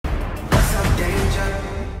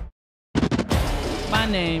My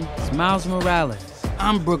name is Miles Morales.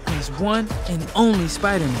 I'm Brooklyn's one and only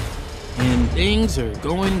Spider-Man. And things are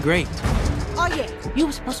going great. Oh yeah, you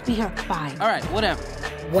were supposed to be here at 5. All right, whatever.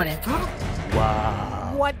 Whatever?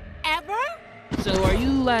 Wow. Whatever? So are you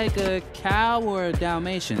like a cow or a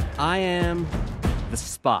Dalmatian? I am the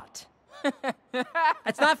Spot.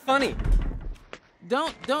 It's not funny.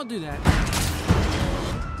 Don't do that.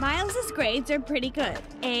 Miles's grades are pretty good.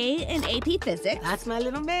 A in AP Physics. That's my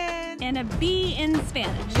little man. And a B in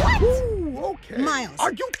Spanish. What? Ooh, okay. Miles.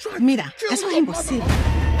 Are you trying Mira, to eso kill es me? imposible.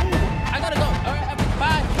 I gotta go. All right,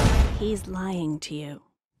 bye. He's lying to you.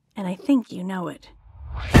 And I think you know it.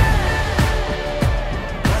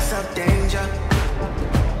 What's up, danger?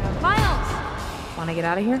 Miles! Want to get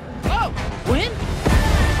out of here? Oh, when?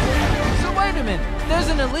 So wait a minute. There's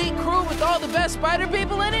an elite crew with all the best spider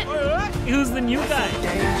people in it? Who's the new guy?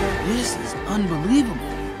 This is unbelievable.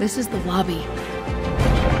 This is the lobby.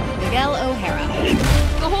 Miguel O'Hara.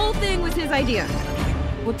 The whole thing was his idea.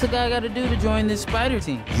 What's a guy gotta do to join this spider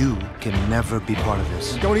team? You can never be part of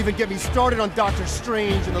this. Don't even get me started on Doctor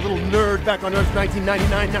Strange and the little nerd back on Earth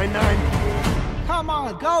 1999-99. Come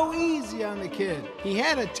on, go easy on the kid. He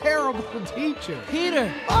had a terrible teacher. Peter!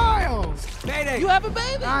 Miles! Mayday! You have a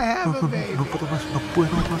baby? I have a baby.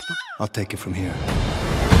 I'll take it from here.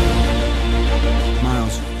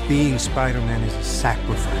 Miles, being Spider-Man is a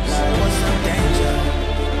sacrifice. What's up, danger?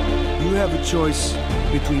 You have a choice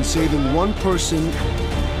between saving one person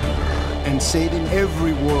and saving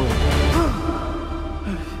every world.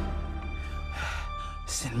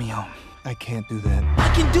 Send me home. I can't do that. I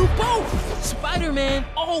can do both! Spider-Man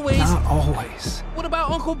always... Not always. What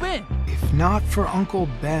about Uncle Ben? If not for Uncle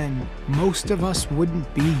Ben, most of us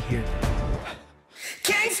wouldn't be here.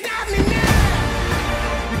 Can't stop me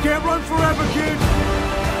now! You can't run forever, kid!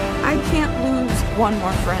 I can't lose one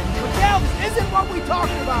more friend. Miguel, this isn't what we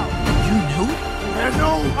talked about! You knew? I have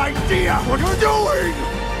no idea what you're doing!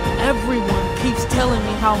 Everyone keeps telling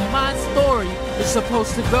me how my story is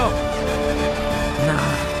supposed to go.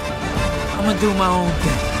 Nah, I'm gonna do my own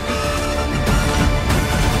thing.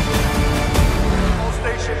 All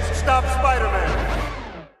stations, stop Spider-Man!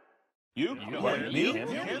 You? What, me?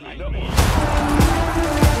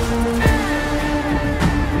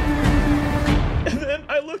 And then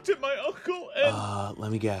I looked at my uncle and... Let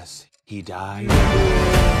me guess. He died?